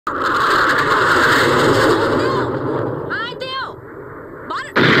Hai tiêu.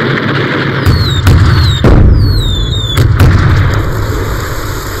 Bắn.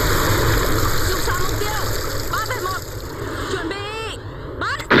 Dùng xạ mục tiêu. 3,1. Chuẩn bị.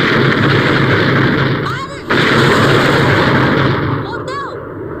 Bắn. Bắn. Một tiêu.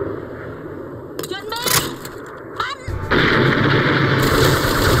 Chuẩn bị. Bắn.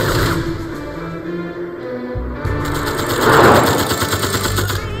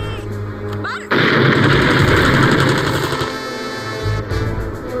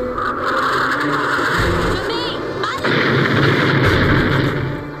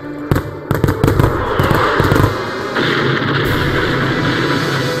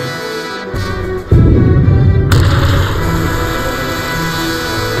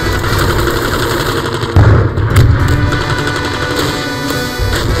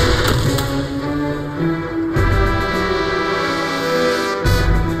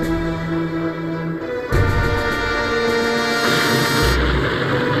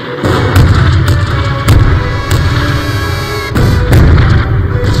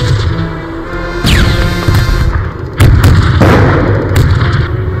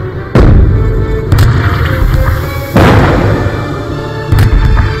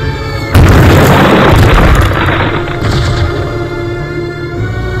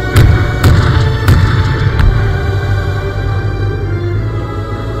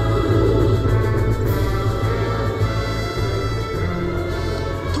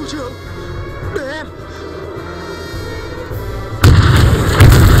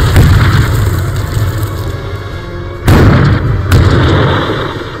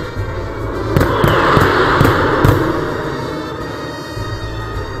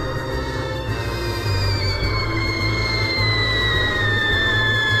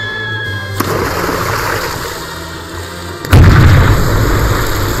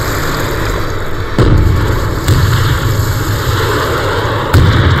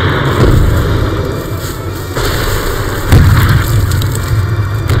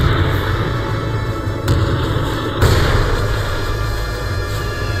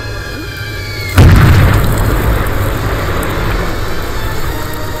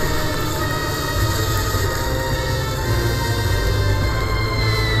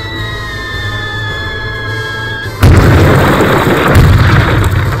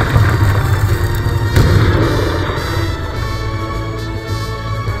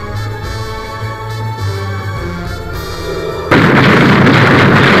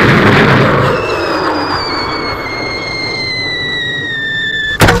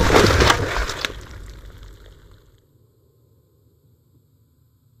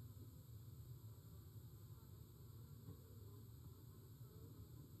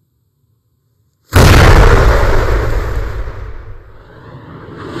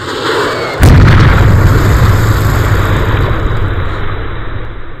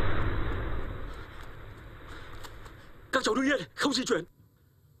 Các cháu đứng yên, không di chuyển.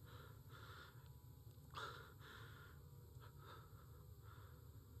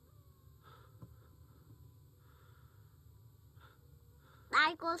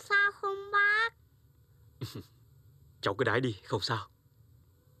 Đái có sao không bác? Cháu cứ đái đi, không sao.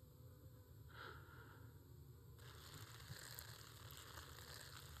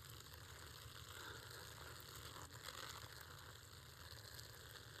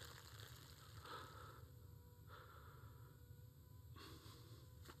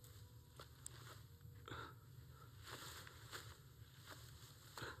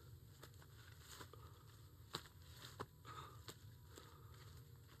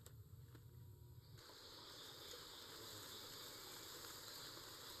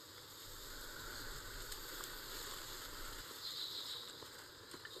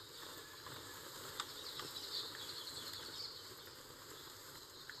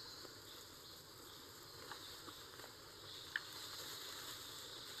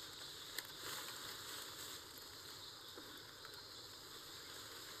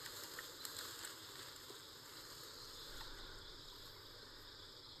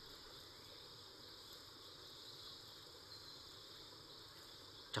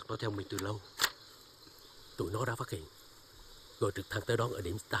 Chắc nó theo mình từ lâu. Tụi nó đã phát hiện, gọi trực thăng tới đón ở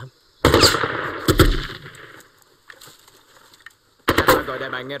điểm 8. Anh gọi đại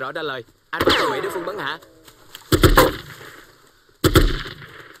bàng nghe rõ trả lời. Anh bắt tàu Mỹ đối phương bắn hạ.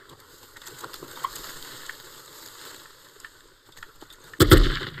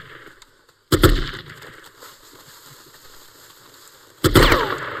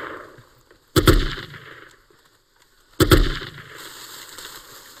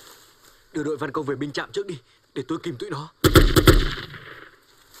 Đưa đội văn công về binh trạm trước đi, để tôi kìm tụi nó.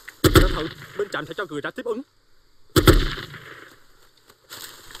 Cẩn thận, bên trạm phải cho người ra tiếp ứng.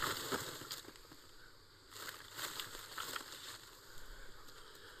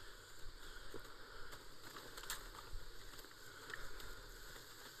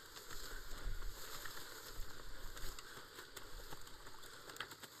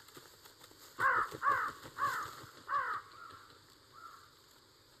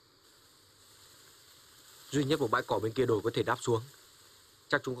 Duy nhất một bãi cỏ bên kia đồi có thể đáp xuống.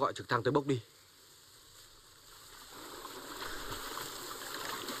 Chắc chúng gọi trực thăng tới bốc đi.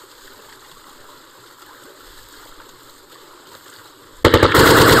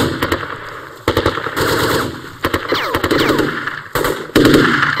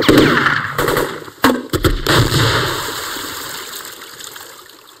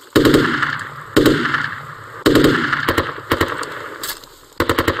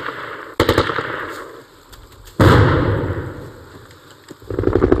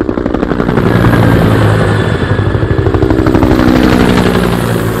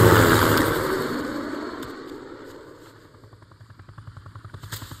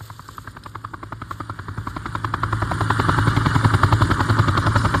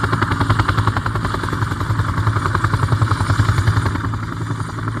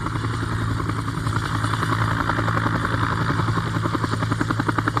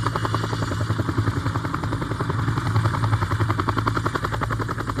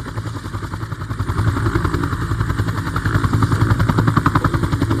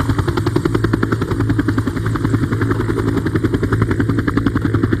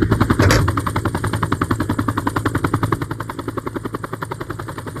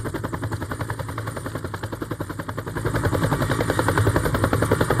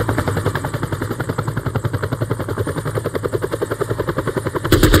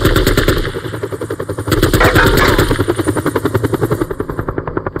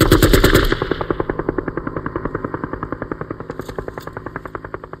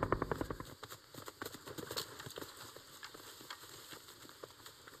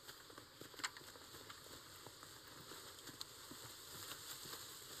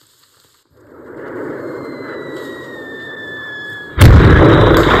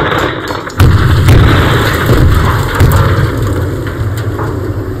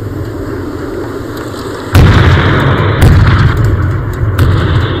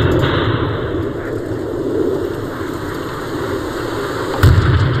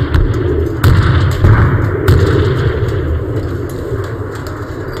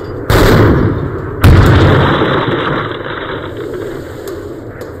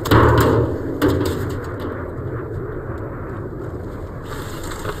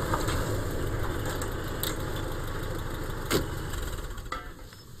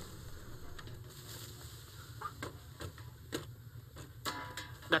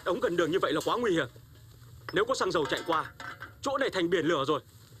 Đặt ống gần đường như vậy là quá nguy hiểm. Nếu có xăng dầu chạy qua, chỗ này thành biển lửa rồi.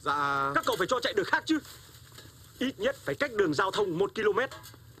 Dạ. Các cậu phải cho chạy đường khác chứ. Ít nhất phải cách đường giao thông 1 km.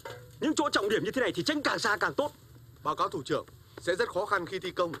 Những chỗ trọng điểm như thế này thì tránh càng xa càng tốt. Báo cáo thủ trưởng, sẽ rất khó khăn khi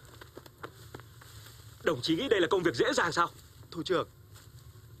thi công. Đồng chí nghĩ đây là công việc dễ dàng sao? Thủ trưởng,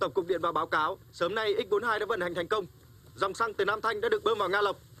 Tổng cục điện vào báo cáo, sớm nay X42 đã vận hành thành công. Dòng xăng từ Nam Thanh đã được bơm vào Nga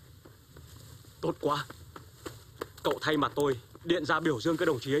Lộc. Tốt quá. Cậu thay mặt tôi điện ra biểu dương các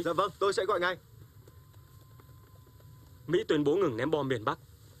đồng chí ấy. Dạ vâng, tôi sẽ gọi ngay. Mỹ tuyên bố ngừng ném bom miền Bắc,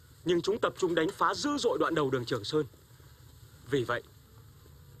 nhưng chúng tập trung đánh phá dữ dội đoạn đầu đường Trường Sơn. Vì vậy,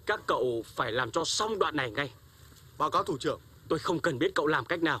 các cậu phải làm cho xong đoạn này ngay. Báo cáo thủ trưởng. Tôi không cần biết cậu làm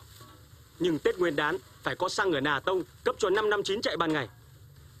cách nào, nhưng Tết Nguyên đán phải có xăng ở Nà Tông cấp cho 559 chạy ban ngày.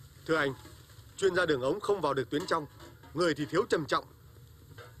 Thưa anh, chuyên gia đường ống không vào được tuyến trong, người thì thiếu trầm trọng.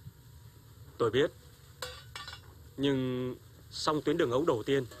 Tôi biết, nhưng xong tuyến đường ống đầu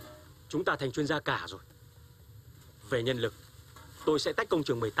tiên, chúng ta thành chuyên gia cả rồi. Về nhân lực, tôi sẽ tách công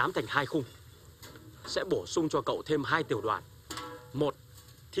trường 18 thành 2 khung. Sẽ bổ sung cho cậu thêm 2 tiểu đoàn. Một,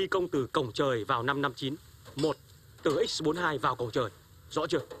 thi công từ cổng trời vào 559. Một, từ X42 vào cổng trời. Rõ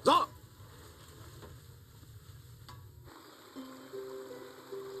chưa? Rõ.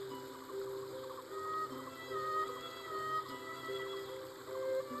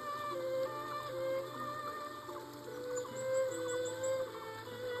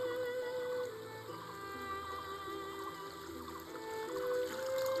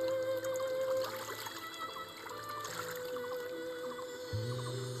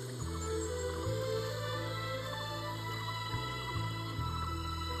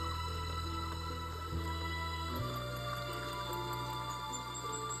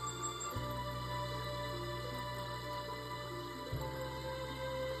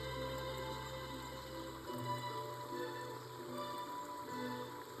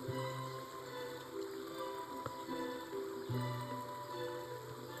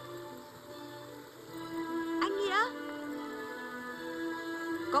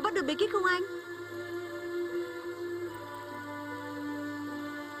 Có bắt được bí kíp không anh?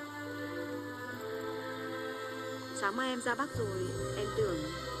 Sáng mai em ra Bắc rồi, em tưởng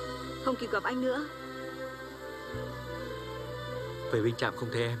không kịp gặp anh nữa. Về binh trạm không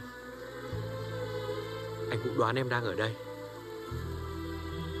thấy em. Anh cũng đoán em đang ở đây.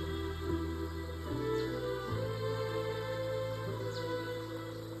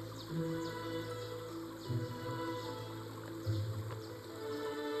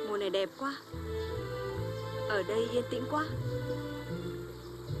 Mùa này đẹp quá. Ở đây yên tĩnh quá.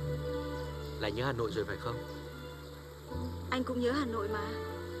 Lại nhớ Hà Nội rồi phải không? Anh cũng nhớ Hà Nội mà.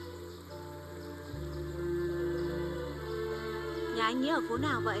 Nhà anh nhớ ở phố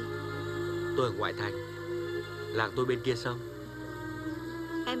nào vậy? Tôi ở ngoại thành. Làng tôi bên kia sông.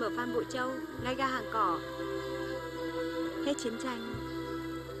 Em ở Phan Bội Châu, ngay ga Hàng Cỏ. Hết chiến tranh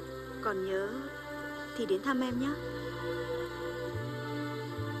còn nhớ thì đến thăm em nhé.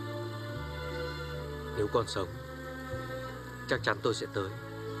 Nếu còn sống, chắc chắn tôi sẽ tới.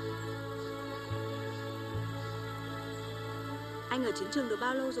 Anh ở chiến trường được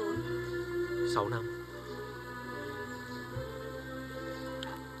bao lâu rồi? 6 năm.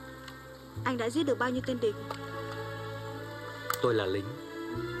 Anh đã giết được bao nhiêu tên địch? Tôi là lính.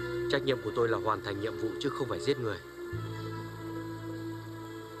 Trách nhiệm của tôi là hoàn thành nhiệm vụ chứ không phải giết người.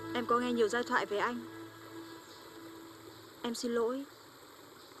 Em có nghe nhiều giai thoại về anh. Em xin lỗi.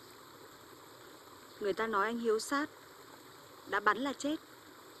 Người ta nói anh hiếu sát, đã bắn là chết.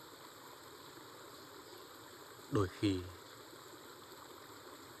 Đôi khi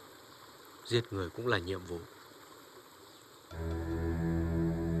giết người cũng là nhiệm vụ.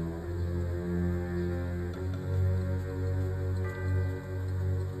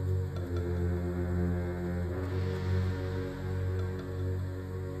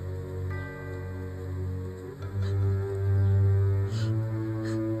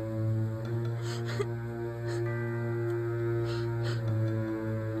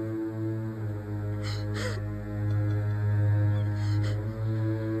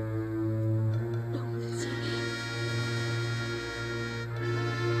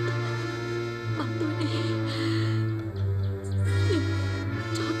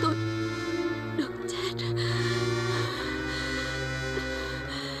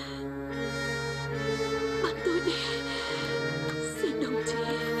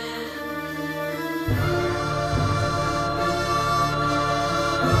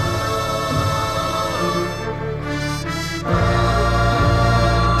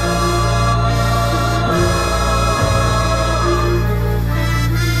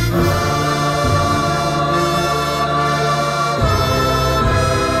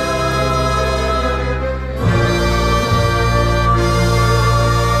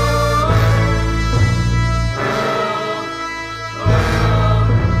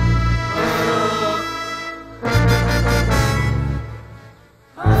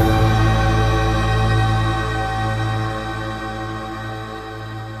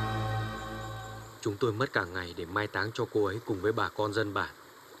 Chúng tôi mất cả ngày để mai táng cho cô ấy cùng với bà con dân bản.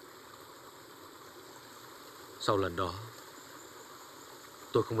 Sau lần đó,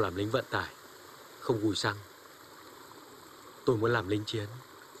 tôi không làm lính vận tải, không gùi xăng. Tôi muốn làm lính chiến,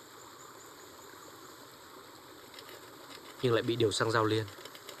 nhưng lại bị điều sang Giao Liên.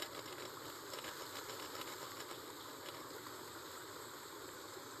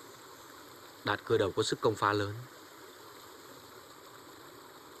 Đạn cơ đầu có sức công phá lớn.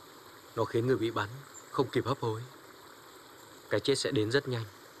 Nó khiến người bị bắn không kịp hấp hối. Cái chết sẽ đến rất nhanh,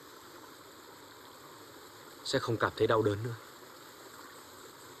 sẽ không cảm thấy đau đớn nữa.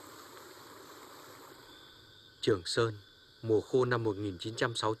 Trường Sơn, mùa khô năm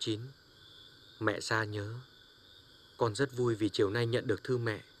 1969. Mẹ xa nhớ. Con rất vui vì chiều nay nhận được thư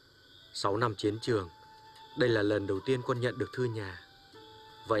mẹ. 6 năm chiến trường, đây là lần đầu tiên con nhận được thư nhà.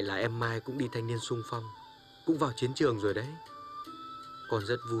 Vậy là em Mai cũng đi thanh niên xung phong, cũng vào chiến trường rồi đấy. Con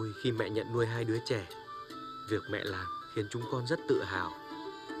rất vui khi mẹ nhận nuôi 2 đứa trẻ. Việc mẹ làm khiến chúng con rất tự hào.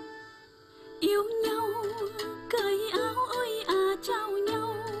 Yêu nhau, cởi áo ôi à trao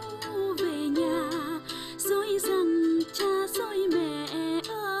nhau về nhà. Rồi rằng cha rồi mẹ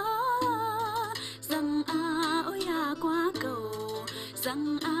rằng à ôi à quá cầu,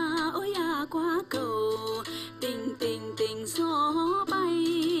 rằng à ôi à quá cầu. Tình tình tình gió bay,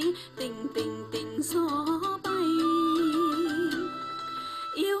 tình tình tình gió bay.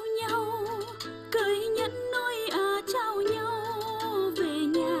 Yêu nhau, cởi nhẫn nôi à trao nhau về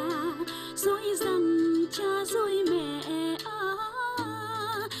nhà. Rồi rằng cha rồi mẹ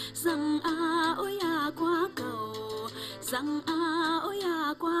rằng à ôi à quá cầu, rằng à ôi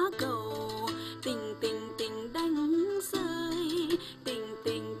à quá cầu. Tình tình tình đánh rơi, tình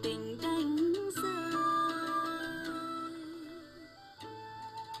tình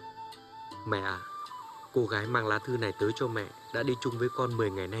Mẹ ạ, cô gái mang lá thư này tới cho mẹ đã đi chung với con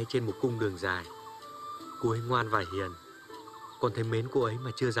 10 ngày nay trên một cung đường dài. Cô ấy ngoan và hiền. Con thấy mến cô ấy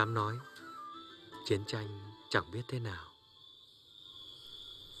mà chưa dám nói. Chiến tranh chẳng biết thế nào.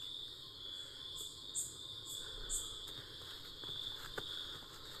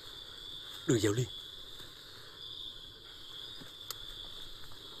 Đưa vào đi.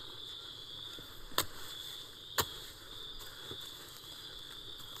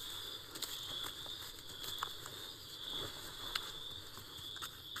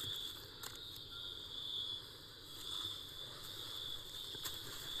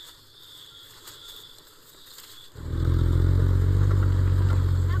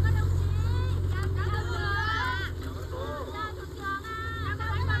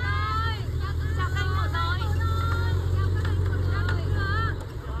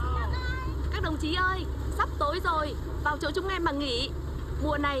 Vào chỗ chúng em mà nghỉ.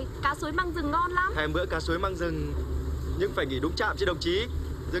 Mùa này cá suối măng rừng ngon lắm. Thèm bữa cá suối măng rừng, nhưng phải nghỉ đúng trạm chứ đồng chí.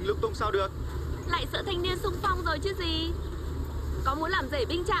 Dừng lung tung sao được. Lại sợ thanh niên xung phong rồi chứ gì. Có muốn làm rể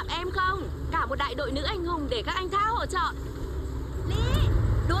binh trạm em không? Cả một đại đội nữ anh hùng để các anh thao hỗ trợ. Lý,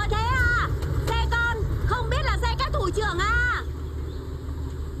 đùa thế à? Xe con không biết là xe các thủ trưởng à?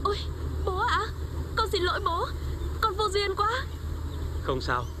 Ôi, bố ạ, con xin lỗi bố. Con vô duyên quá. Không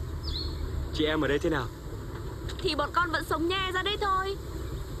sao. Chị em ở đây thế nào? Thì bọn con vẫn sống nhe ra đây thôi.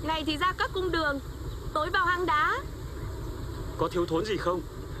 Ngày thì ra các cung đường, tối vào hang đá. Có thiếu thốn gì không?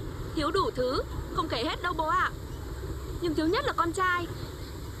 Thiếu đủ thứ, không kể hết đâu bố ạ. Nhưng thiếu nhất là con trai.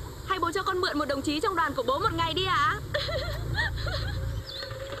 Hay bố cho con mượn một đồng chí trong đoàn của bố một ngày đi ạ?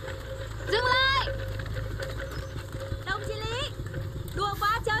 Dừng lại! Đồng chí Lý, đùa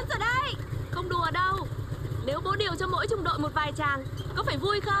quá chớn rồi đây. Không đùa đâu. Nếu bố điều cho mỗi trung đội một vài chàng, có phải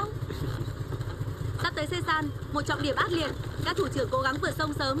vui không? Sắp tới Sê San, một trọng điểm ác liệt. Các thủ trưởng cố gắng vượt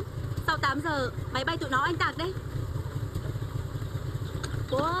sông sớm. Sau 8 giờ, máy bay tụi nó oanh tạc đấy.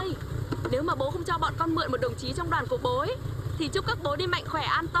 Bố ơi, nếu mà bố không cho bọn con mượn một đồng chí trong đoàn của bố ấy, thì chúc các bố đi mạnh khỏe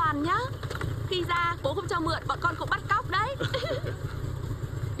an toàn nhá. Khi ra, bố không cho mượn, bọn con cũng bắt cóc đấy.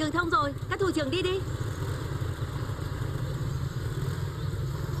 Đường thông rồi, các thủ trưởng đi đi.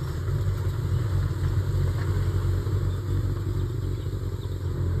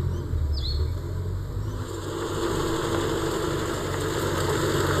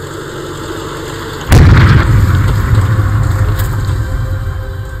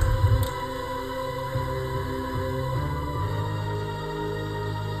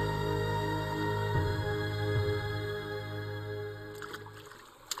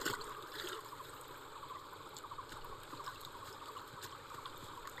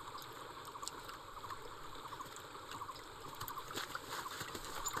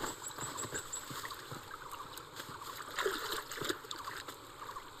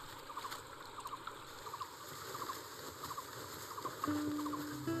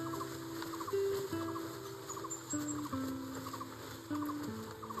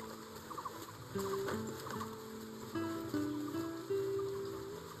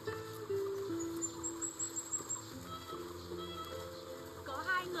 Có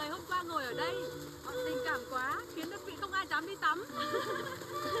hai người hôm qua ngồi ở đây, họ tình cảm quá, khiến đơn vị không ai dám đi tắm.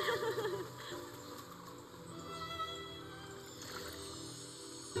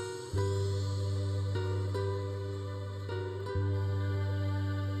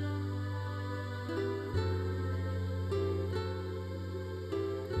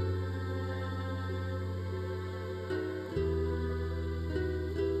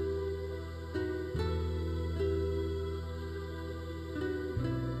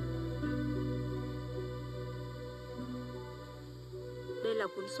 Đây là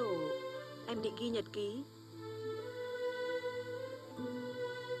cuốn sổ em định ghi nhật ký.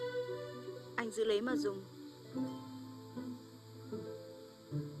 Anh giữ lấy mà dùng.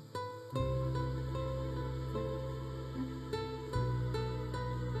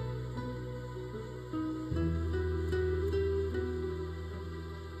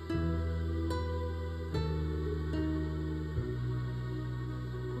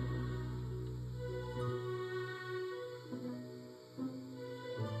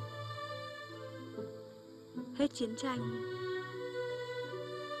 Hết chiến tranh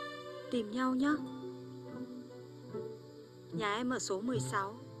tìm nhau nhé. Nhà em ở số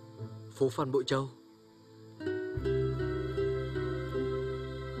 16, Phố Phan Bội Châu.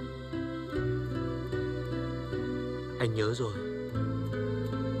 Anh nhớ rồi.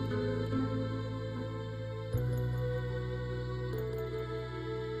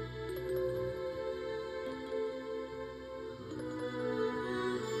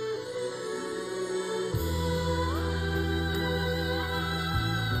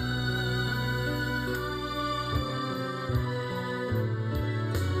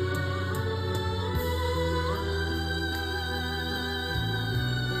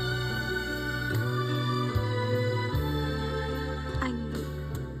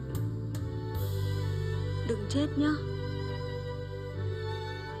 chết nhá.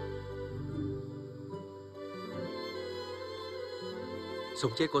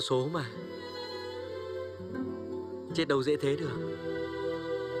 Sống chết có số mà. Chết đâu dễ thế được.